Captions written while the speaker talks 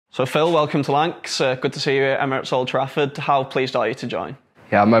So Phil, welcome to Lancs. Good to see you at Emirates Old Trafford. How pleased are you to join?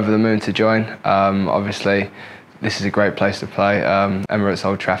 Yeah, I'm over the moon to join. Obviously, this is a great place to play, Emirates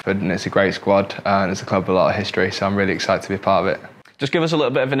Old Trafford, and it's a great squad, and it's a club with a lot of history, so I'm really excited to be a part of it. Just give us a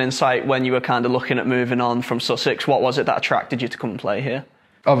little bit of an insight when you were kind of looking at moving on from Sussex. What was it that attracted you to come and play here?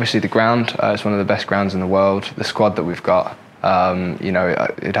 Obviously the ground, it's one of the best grounds in the world. The squad that we've got,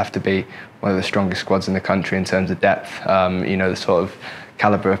 it'd have to be one of the strongest squads in the country in terms of depth, the sort of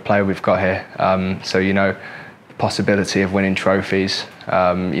calibre of player we've got here. The possibility of winning trophies,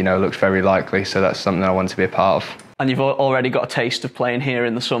 looks very likely, so that's something I want to be a part of. And you've already got a taste of playing here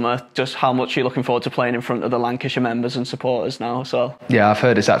in the summer. Just how much are you looking forward to playing in front of the Lancashire members and supporters now as well? Yeah, I've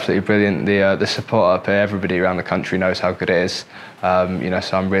heard it's absolutely brilliant. The support up here, everybody around the country knows how good it is. So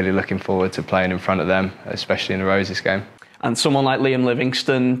I'm really looking forward to playing in front of them, especially in the Roses game. And someone like Liam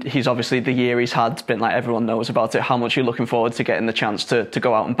Livingstone, he's obviously, the year he's had, been like everyone knows about it. How much are you looking forward to getting the chance to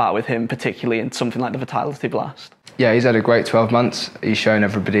go out and bat with him, particularly in something like the Vitality Blast? Yeah, he's had a great 12 months. He's shown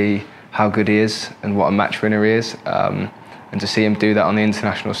everybody how good he is and what a match winner he is. And to see him do that on the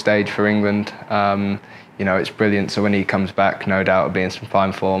international stage for England, it's brilliant. So when he comes back, no doubt it'll be in some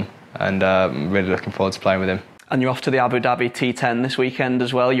fine form, and I'm really looking forward to playing with him. And you're off to the Abu Dhabi T10 this weekend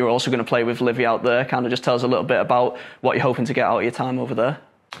as well. You're also going to play with Livy out there. Kind of just tell us a little bit about what you're hoping to get out of your time over there.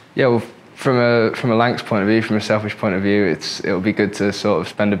 Yeah, well, from a Lancs point of view, from a selfish point of view, it'll be good to sort of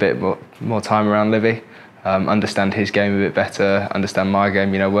spend a bit more time around Livy, understand his game a bit better, understand my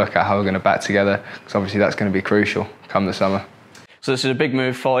game, work out how we're going to bat together, because obviously that's going to be crucial come the summer. So this is a big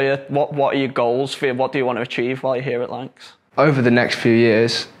move for you. What are your goals for you? What do you want to achieve while you're here at Lancs? Over the next few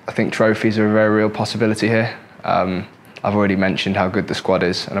years, I think trophies are a very real possibility here. I've already mentioned how good the squad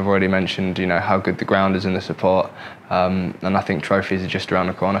is, and I've already mentioned how good the ground is and the support, and I think trophies are just around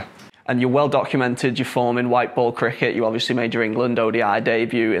the corner. And you're well documented your form in white ball cricket. You obviously made your England ODI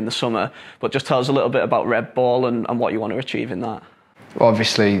debut in the summer, but just tell us a little bit about red ball and what you want to achieve in that. Well,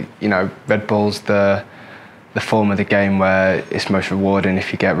 obviously, red ball's the form of the game where it's most rewarding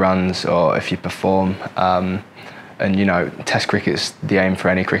if you get runs or if you perform. Test cricket's the aim for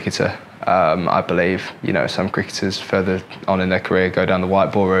any cricketer. I believe, some cricketers further on in their career go down the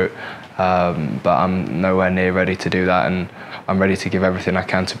white ball route, but I'm nowhere near ready to do that, and I'm ready to give everything I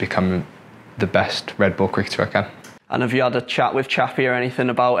can to become the best red ball cricketer I can. And have you had a chat with Chappie or anything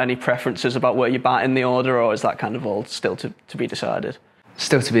about any preferences about where you bat in the order, or is that kind of all still to be decided?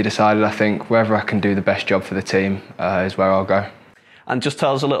 Still to be decided. I think wherever I can do the best job for the team is where I'll go. And just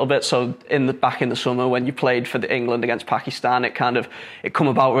tell us a little bit, so back in the summer when you played for the England against Pakistan, it come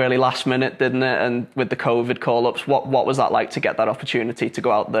about really last minute, didn't it? And with the COVID call-ups, what was that like to get that opportunity to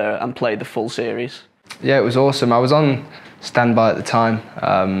go out there and play the full series? Yeah, it was awesome. I was on standby at the time,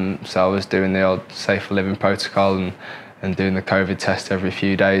 so I was doing the old safer living protocol and doing the COVID test every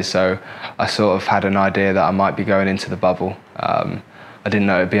few days, so I sort of had an idea that I might be going into the bubble. I didn't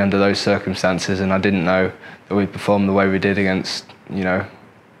know it'd be under those circumstances, and I didn't know that we'd perform the way we did against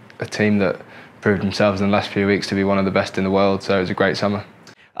a team that proved themselves in the last few weeks to be one of the best in the world, so it was a great summer.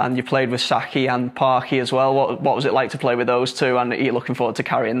 And you played with Saki and Parky as well. What was it like to play with those two, and are you looking forward to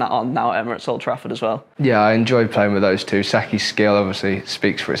carrying that on now at Emirates Old Trafford as well? Yeah, I enjoyed playing with those two. Saki's skill obviously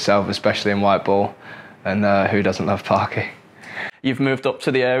speaks for itself, especially in white ball, and who doesn't love Parky? You've moved up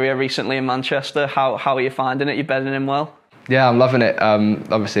to the area recently in Manchester. How are you finding it? You bedding in well? Yeah, I'm loving it.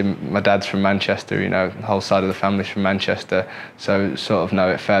 Obviously, my dad's from Manchester, the whole side of the family's from Manchester, so sort of know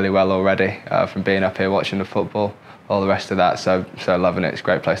it fairly well already from being up here watching the football, all the rest of that, so loving it. It's a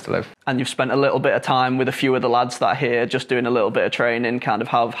great place to live. And you've spent a little bit of time with a few of the lads that are here, just doing a little bit of training. Kind of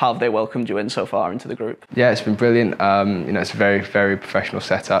how have they welcomed you in so far into the group? Yeah, it's been brilliant. It's a very, very professional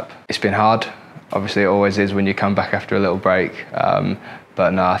setup. It's been hard. Obviously, it always is when you come back after a little break,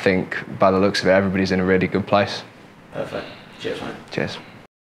 but no, I think by the looks of it, everybody's in a really good place. Perfect. Cheers, mate. Cheers.